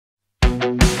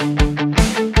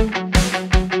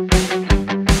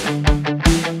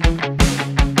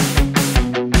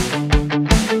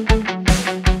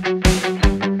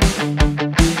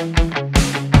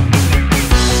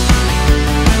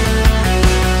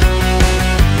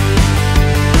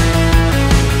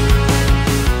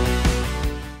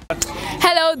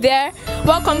there,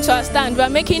 welcome to our stand. We are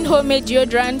making homemade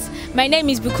deodorants. My name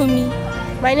is Bukumi.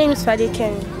 My name is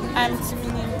Fadeken. I'm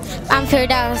Timini. I'm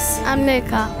Firdaus. I'm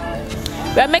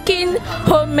Neka. We are making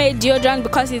homemade deodorant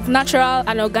because it's natural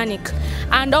and organic,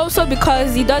 and also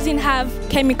because it doesn't have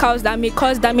chemicals that may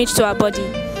cause damage to our body.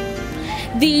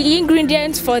 The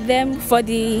ingredients for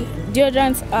the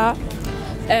deodorants are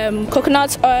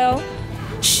coconut oil,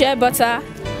 shea butter,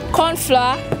 corn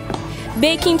flour,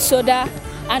 baking soda,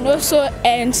 and also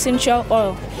essential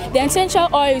oil. The essential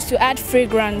oil is to add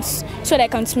fragrance so that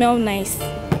it can smell nice.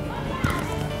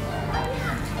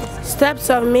 Steps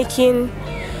of making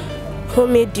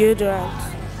homemade deodorant.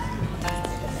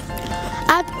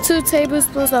 Add 2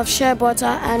 tablespoons of shea butter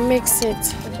and mix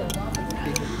it.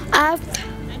 Add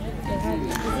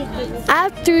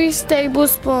 3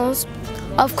 tablespoons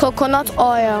of coconut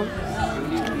oil.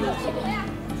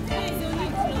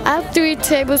 Add 3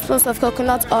 tablespoons of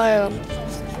coconut oil.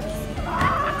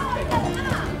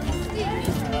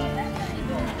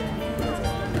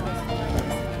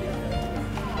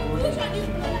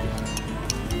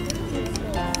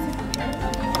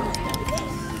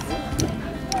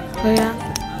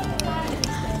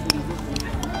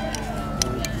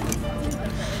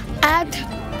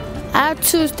 Add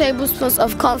 2 tablespoons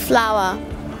of corn flour.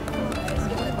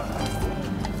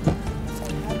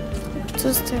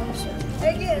 2 tablespoons.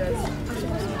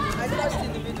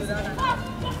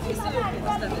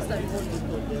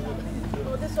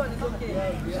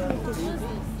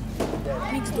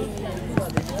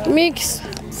 Mix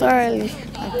thoroughly.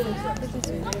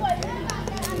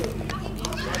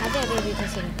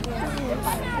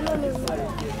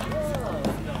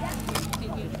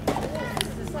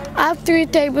 Add 3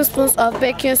 tablespoons of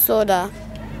baking soda.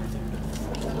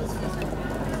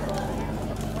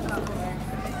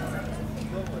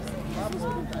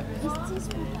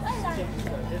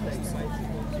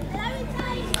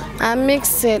 And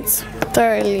mix it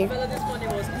thoroughly.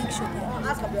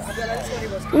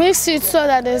 Mix it so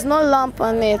that there's no lump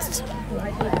on it.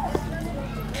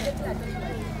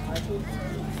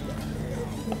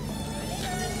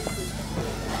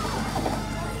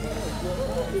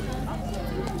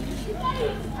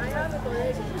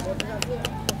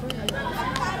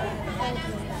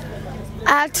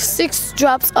 Add 6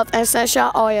 drops of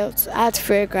essential oil to add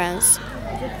fragrance.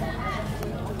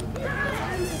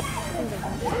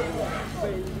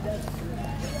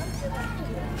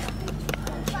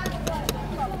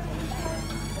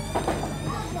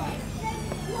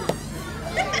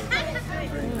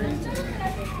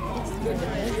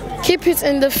 Keep it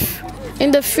in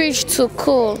the fridge to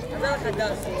cool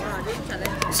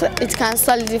so it can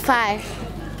solidify.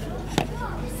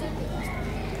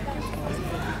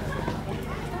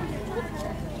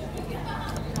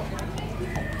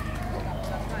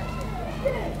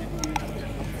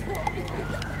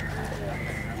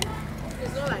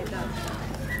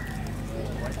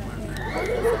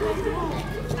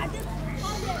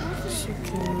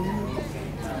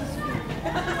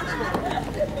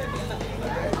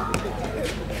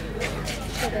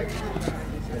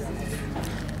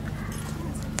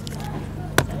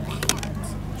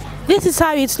 This is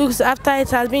how it looks after it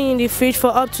has been in the fridge for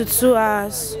up to 2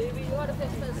 hours.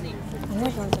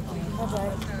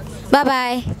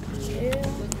 Bye-bye.